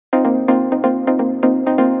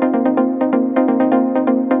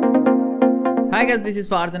Hi guys, this is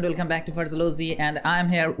Farz and welcome back to Farzzology, and I'm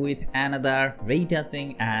here with another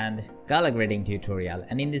retouching and color grading tutorial.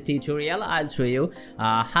 And in this tutorial, I'll show you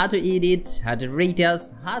how to edit, how to retouch,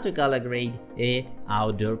 how to color grade a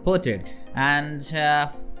outdoor portrait. And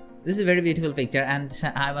this is a very beautiful picture, and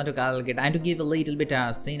I want to color grade. I want to give a little bit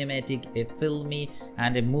of cinematic, a filmy,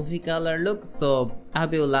 and a movie color look. So I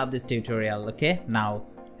hope you will love this tutorial. Okay, now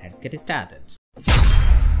let's get started.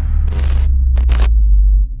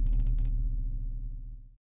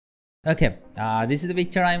 Okay, this is the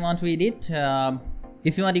picture I want to edit.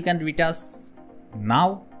 If you want, you can retouch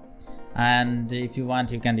now, and if you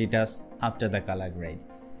want, you can retouch after the color grade.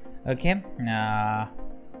 Okay, I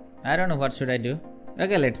don't know what should I do.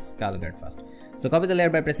 Okay, let's color grade first. So copy the layer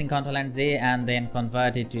by pressing Ctrl and J and then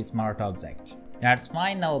convert it to smart object. That's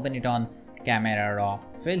fine. Now open it on camera raw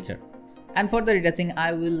filter. And for the retouching,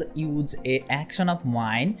 I will use a action of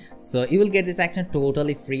mine. So you will get this action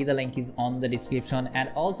totally free. The link is on the description, and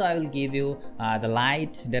also I will give you the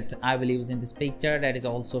light that I will use in this picture, that is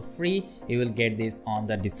also free. You will get this on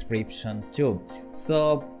the description too.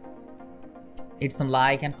 So hit some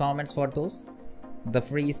like and comments for those, the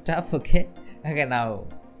free stuff. Okay, now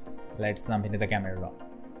let's jump into the camera raw.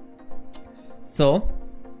 So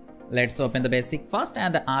let's open the basic first,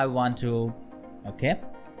 and I want to,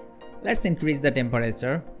 let's increase the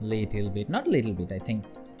temperature little bit, not little bit, I think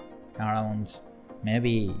around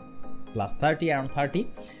maybe plus 30, around 30.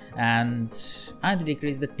 And I have to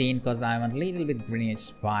decrease the tint because I want a little bit greenish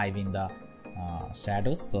vibe in the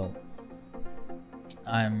shadows. So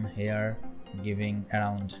I'm here giving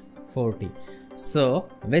around 40. So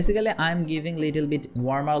basically I'm giving little bit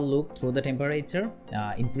warmer look through the temperature,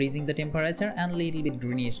 increasing the temperature, and little bit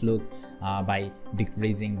greenish look by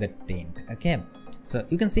decreasing the tint. Okay, so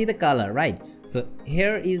you can see the color, right? So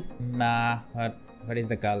here is what is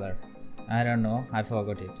the color? I don't know, I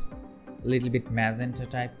forgot it. Little bit magenta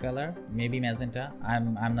type color, maybe magenta,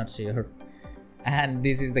 I'm not sure. And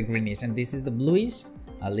this is the greenish, and this is the bluish,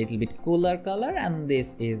 a little bit cooler color, and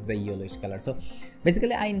this is the yellowish color. So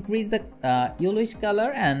basically I increase the yellowish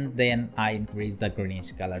color and then I increase the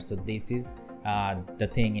greenish color. So this is the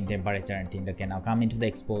thing in temperature and tint. Okay, now come into the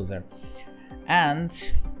exposure, and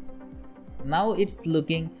now it's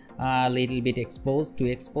looking a little bit exposed, too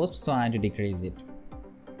exposed, so I have to decrease it.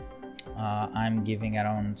 I'm giving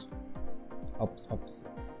around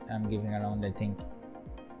I'm giving around, I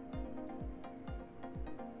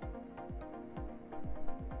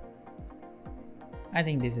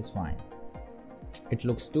think, this is fine. It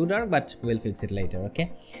looks too dark, but we'll fix it later.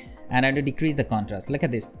 Okay, and I have to decrease the contrast. Look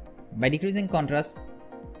at this. By decreasing contrast,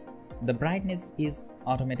 the brightness is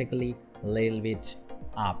automatically a little bit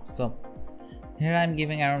up. So here I'm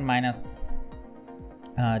giving around minus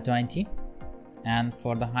 20, and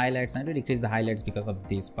for the highlights I have to decrease the highlights because of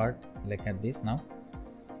this part. Look at this. Now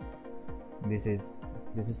this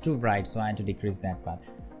is too bright, so I have to decrease that part.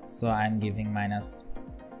 So I'm giving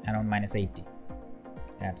around minus 80.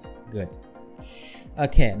 That's good.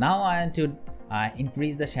 Okay, now I want to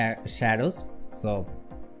increase the shadows. So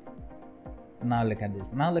now look at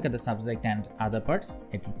this. Now look at the subject and other parts.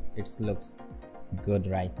 It looks good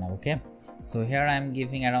right now. Okay, so here I'm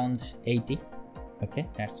giving around 80. Okay,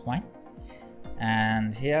 that's fine.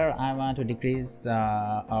 And here I want to decrease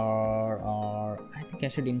or I think I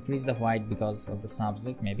should increase the white because of the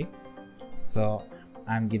subject maybe. So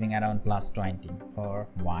I'm giving around plus 20 for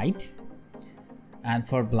white. And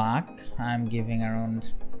for black I'm giving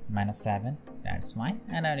around minus 7. That's fine.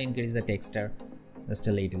 And I'll increase the texture just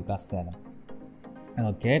a little, plus 7.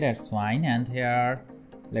 Okay, that's fine. And here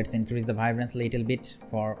let's increase the vibrance a little bit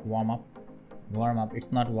for warm up.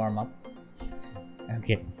 It's not warm up.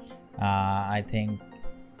 Okay, I think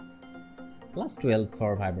plus 12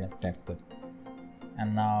 for vibrance. That's good.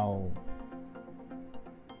 And now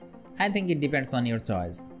I think it depends on your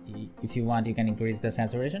choice. If you want, you can increase the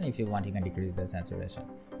saturation. If you want, you can decrease the saturation.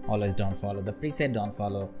 Always don't follow the preset, don't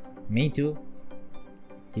follow me too.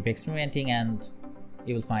 Keep experimenting and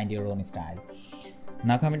you will find your own style.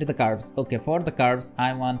 Now coming to the curves. Okay, for the curves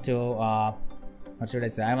I want to what should I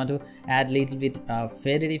say? I want to add little bit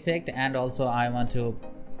faded effect, and also I want to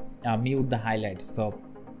mute the highlights. So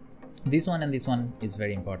this one and this one is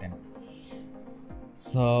very important.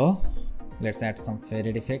 So let's add some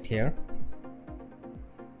faded effect here.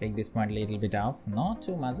 Take this point a little bit off, not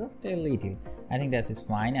too much, just a little. I think this is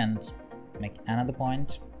fine. And make another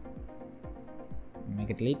point, make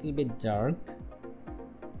it a little bit dark.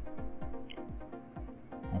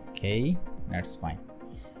 Okay, that's fine.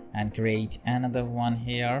 And create another one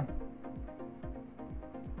here.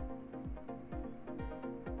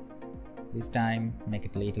 This time make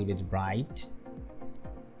it a little bit bright.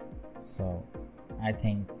 So I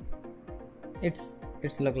think it's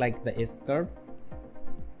look like the S curve.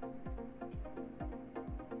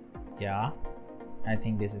 Yeah, I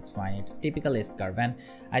think this is fine. It's typical S curve. And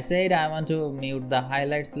I said I want to mute the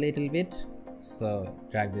highlights a little bit, so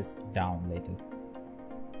drag this down a little.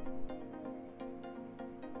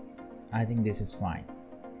 I think this is fine.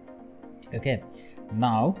 Okay,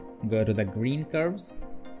 now go to the green curves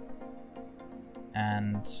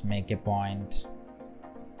and make a point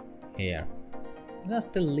here,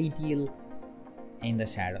 just a little in the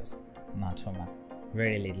shadows, not so much,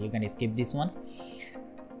 very little. You can skip this one.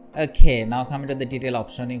 Okay, now coming to the detail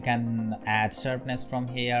option, you can add sharpness from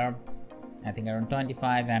here, I think around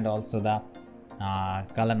 25, and also the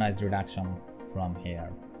color noise reduction from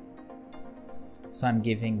here. So I'm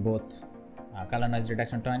giving both color noise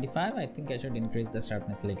reduction 25. I think I should increase the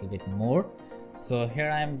sharpness a little bit more. So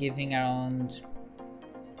here I am giving around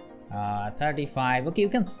 35. Okay, you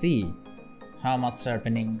can see how much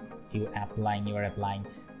sharpening you are applying.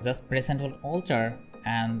 Just press and hold Alt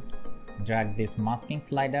and drag this masking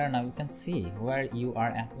slider. Now you can see where you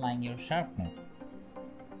are applying your sharpness.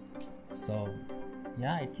 So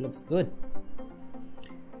yeah, it looks good.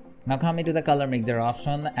 Now coming to the color mixer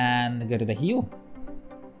option and go to the hue.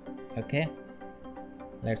 Okay,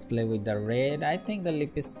 let's play with the red. I think the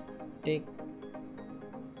lipstick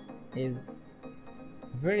is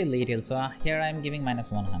very little, so here I'm giving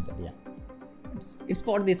 -100. Yeah, it's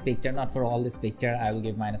for this picture, not for all this picture. I will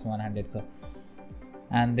give -100. So,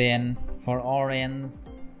 and then for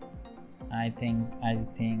orange, I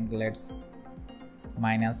think let's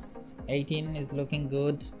 -18 is looking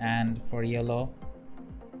good. And for yellow,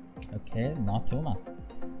 okay, not too much,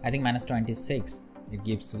 I think -26. It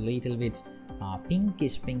gives a little bit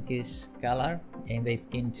pinkish color in the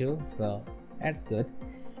skin too, so that's good.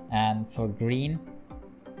 And for green,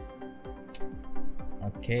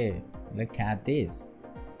 okay, look at this.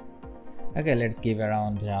 Okay, let's give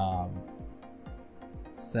around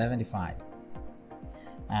 75.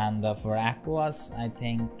 And for aquas, I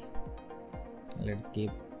think let's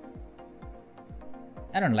give,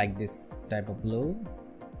 I don't like this type of blue,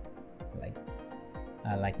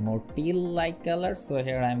 I like more teal like color, so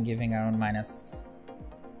here I'm giving around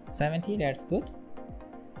 -70. That's good.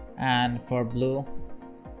 And for blue,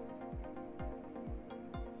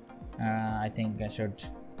 I think I should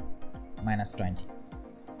 -20.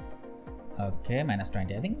 Okay,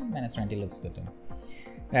 -20. I think -20 looks good to me.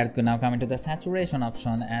 That's good. Now coming to the saturation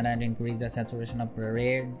option, and I'd increase the saturation of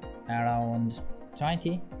reds around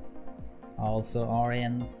 20. Also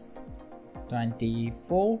orange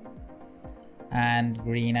 24. And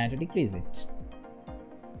green I have to decrease it.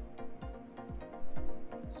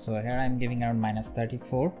 So here I'm giving around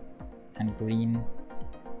 -34, and green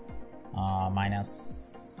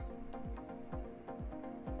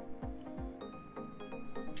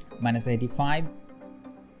 -85,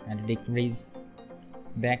 and decrease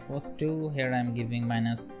the aquas too. Here I'm giving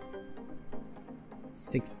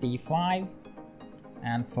 -65,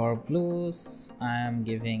 and for blues I am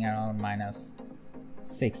giving around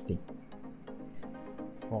 -60.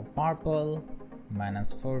 For purple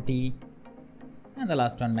 -40, and the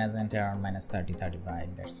last one magenta around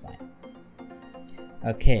 -30-35. That's fine.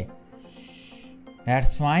 Okay,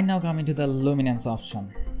 that's fine. Now coming to the luminance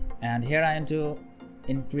option, and here I am to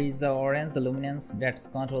increase the orange, the luminance, that's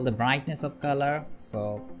control the brightness of color.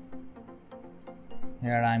 So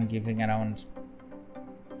here I'm giving around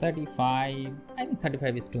 35. I think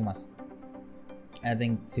 35 is too much. I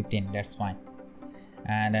think 15, that's fine.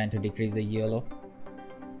 And then to decrease the yellow,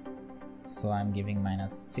 so I'm giving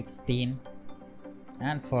 -16,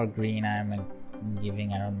 and for green I'm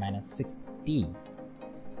giving around -60.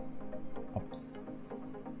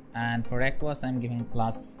 Oops. And for aquas I'm giving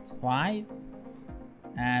 +5,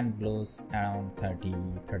 and blues around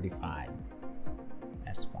 30-35.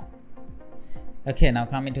 That's fine. Okay, now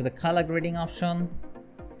coming to the color grading option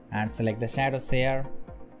and select the shadows here,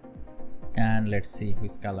 and let's see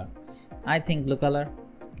which color. I think blue color,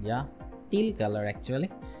 yeah, teal color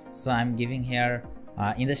actually. So I'm giving here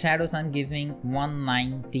in the shadows I'm giving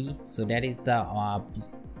 190, so that is the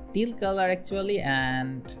teal color actually,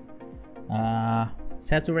 and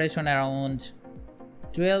saturation around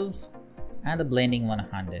 12, and the blending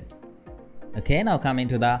 100. Okay, now coming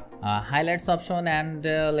to the highlights option, and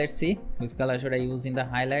let's see which color should I use in the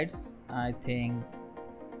highlights. I think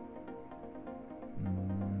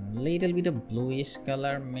little bit of bluish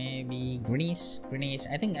color, maybe greenish.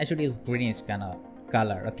 I think I should use greenish kind of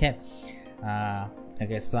color. Okay,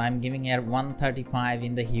 okay, so I'm giving here 135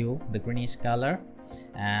 in the hue, the greenish color,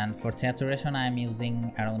 and for saturation I'm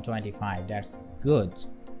using around 25. That's good.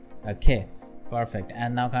 Okay, perfect.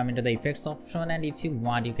 And now come into the effects option, and if you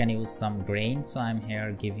want you can use some grain. So I'm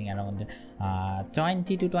here giving around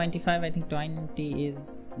 20 to 25. I think 20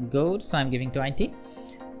 is good, so I'm giving 20.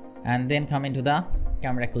 And then come into the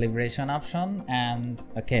camera calibration option, and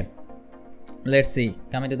okay, let's see,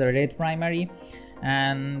 come into the red primary,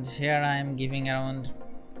 and here I'm giving around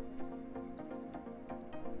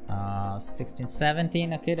 16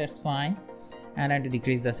 17. Okay, that's fine. And I have to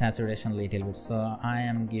decrease the saturation a little bit, so I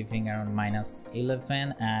am giving around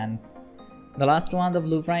 -11. And the last one, the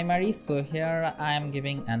blue primary, so here I am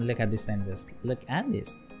giving, and look at this lenses, look at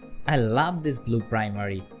this, I love this blue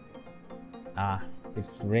primary,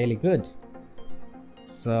 it's really good.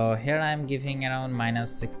 So here I am giving around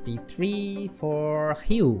 -63 for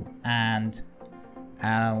hue, and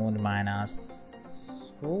around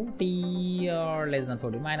 -40 or less than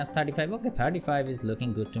 40, -35. Okay, 35 is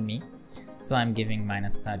looking good to me, so I'm giving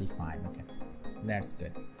 -35. Okay, that's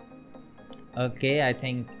good. Okay, I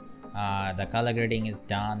think the color grading is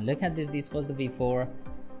done. Look at this, this was the before,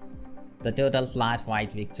 the total flat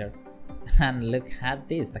white picture, and look at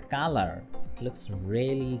this, the color, it looks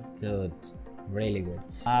really good, really good.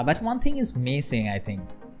 But one thing is missing, I think,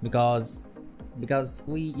 because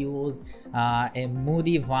we use a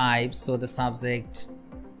moody vibe, so the subject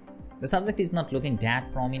is not looking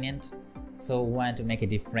that prominent, so we want to make a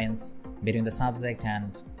difference between the subject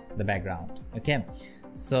and the background. Okay,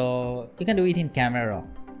 so you can do it in camera raw.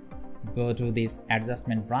 Go to this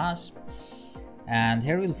adjustment brush, and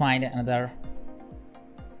here we'll find another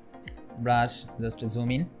brush, just to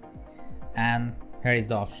zoom in, and here is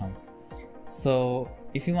the options. So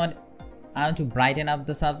if you want, I want to brighten up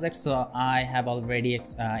the subject, so I have already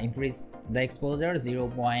increased the exposure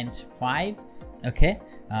 0.5. okay,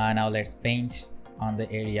 now let's paint on the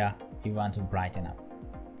area you want to brighten up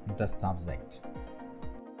the subject.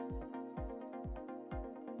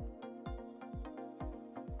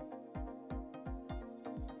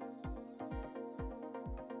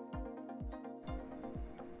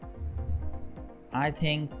 I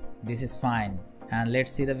think this is fine, and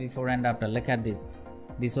let's see the before and after. Look at this,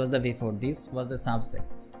 this was the before, this was the subject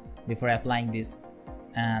before applying this,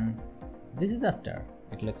 and this is after.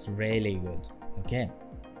 It looks really good. Okay,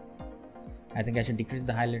 I think I should decrease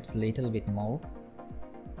the highlights a little bit more.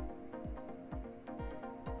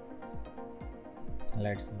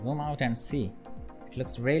 Let's zoom out and see, it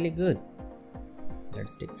looks really good.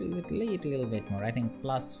 Let's decrease it a little bit more, I think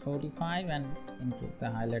 +45, and increase the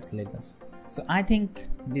highlights a little bit. So I think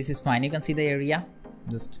this is fine. You can see the area,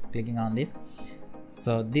 just clicking on this.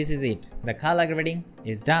 So this is it, the color grading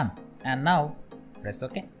is done, and now press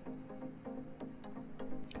OK.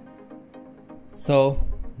 So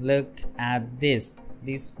look at this,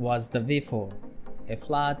 this was the before, a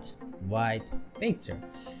flat white picture,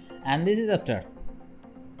 and this is after.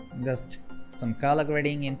 Just some color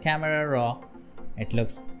grading in camera raw, it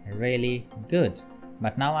looks really good.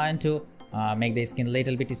 But now I want to make the skin a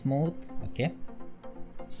little bit smooth. Okay,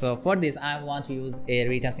 so for this I want to use a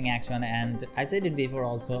retouching action, and I said it before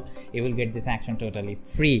also, you will get this action totally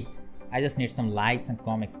free. I just need some likes and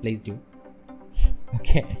comments, please do.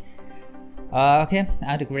 Okay. Okay, I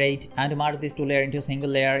have to merge these two layers into a single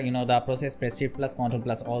layer. You know the process, press Shift plus Ctrl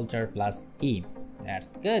plus Alt plus E.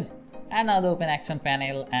 That's good. And now the open action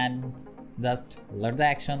panel, and just load the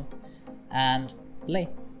action and play.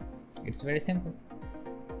 It's very simple.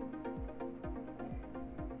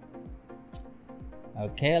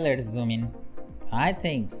 Okay, let's zoom in. I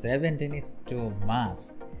think 17 is too much.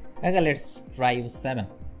 Okay, let's try use 7.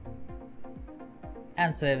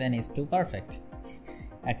 And 7 is too perfect.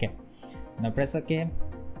 Okay, now press OK.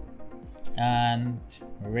 And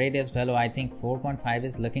radius value, I think 4.5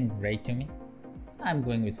 is looking great to me. I'm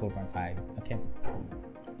going with 4.5. Okay,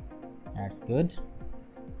 that's good.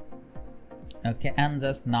 Okay, and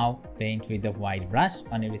just now paint with the white brush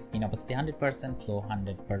on your skin, opacity 100%, flow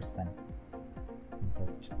 100%.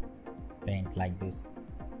 Just paint like this.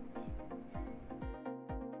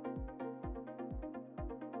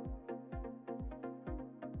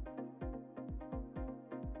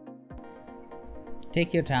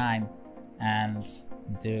 Take your time and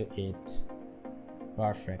do it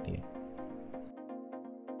perfectly.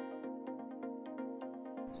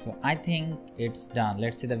 So I think it's done.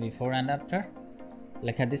 Let's see the before and after.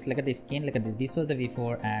 Look at this, look at the skin, look at this. This was the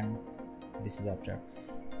before and this is after.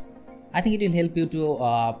 I think it will help you to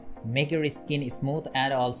make your skin smooth,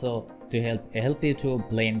 and also to help you to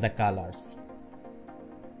blend the colors.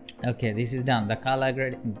 Okay, this is done. The color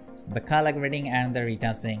grading and the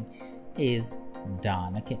retouching is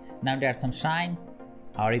done. Okay, now there's some shine,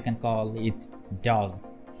 or you can call it dots.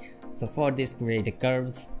 So for this, create a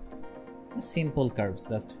curves, simple curves,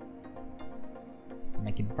 just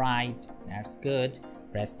make it bright. That's good.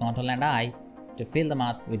 Press Ctrl and I to fill the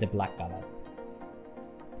mask with the black color.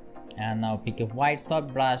 And now pick a white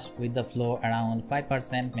soft brush with the flow around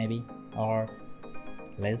 5% maybe, or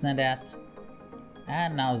less than that,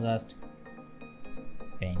 and now just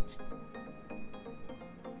paint.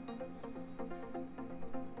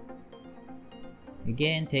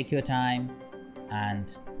 Again, take your time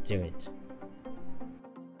and do it.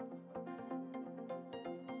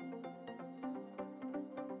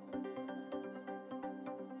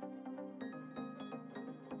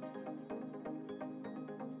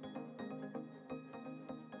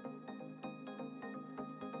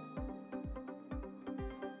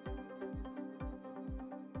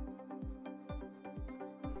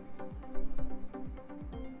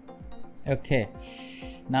 Okay,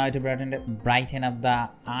 now to brighten up the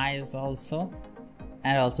eyes also,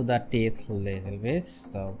 and also the teeth a little bit.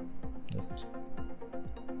 So just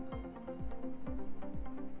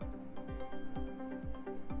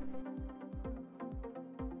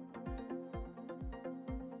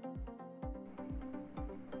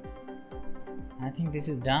I think this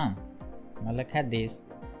is done. Now look at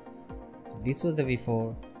this. This was the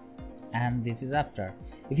before and this is after.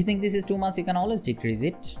 If you think this is too much, you can always decrease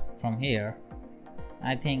it from here.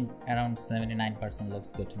 I think around 79%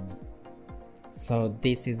 looks good to me. So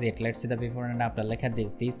this is it. Let's see the before and after. Look at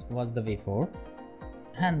this. This was the before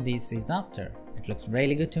and this is after. It looks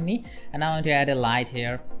really good to me. And I want to add a light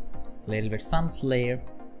here, a little bit sun flare.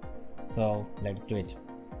 So let's do it.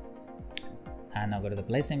 And now go to the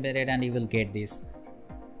place embedded and you will get this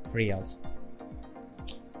free also.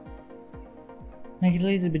 Make it a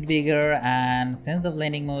little bit bigger and change the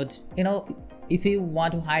blending mode. You know, if you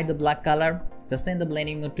want to hide the black color, just change the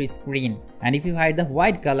blending mode to screen, and if you hide the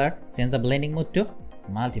white color, change the blending mode to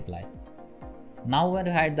multiply. Now we want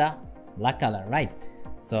to hide the black color, right?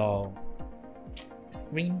 So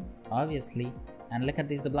screen obviously, and look at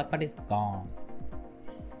this, the black part is gone.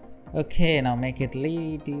 Okay, now make it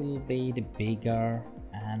little bit bigger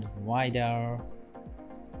and wider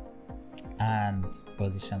and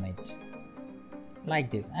position it like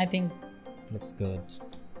this. I think looks good.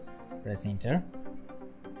 Press enter.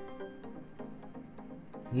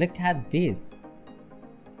 Look at this.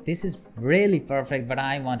 This is really perfect, but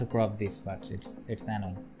I want to crop this part. It's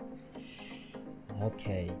annoying.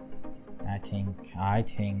 Okay, I think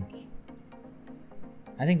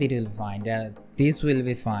it will be fine. This will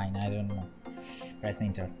be fine. I don't know. Press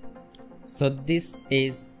enter. So this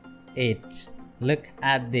is it. Look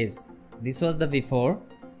at this. This was the before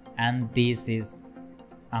and this is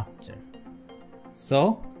after.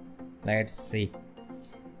 So let's see.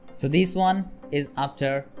 So this one is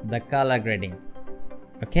after the color grading,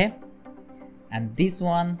 okay, and this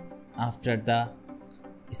one after the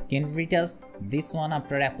skin retouch, this one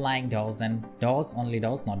after applying dots and dots, only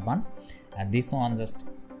dots, not one, and this one just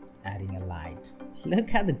adding a light.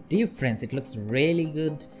 Look at the difference. It looks really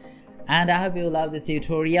good, and I hope you love this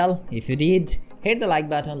tutorial. If you did, hit the like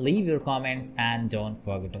button, leave your comments, and don't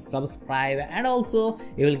forget to subscribe. And also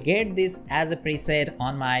you will get this as a preset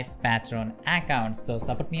on my Patreon account, so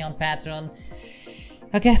support me on Patreon.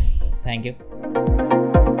 Okay, thank you.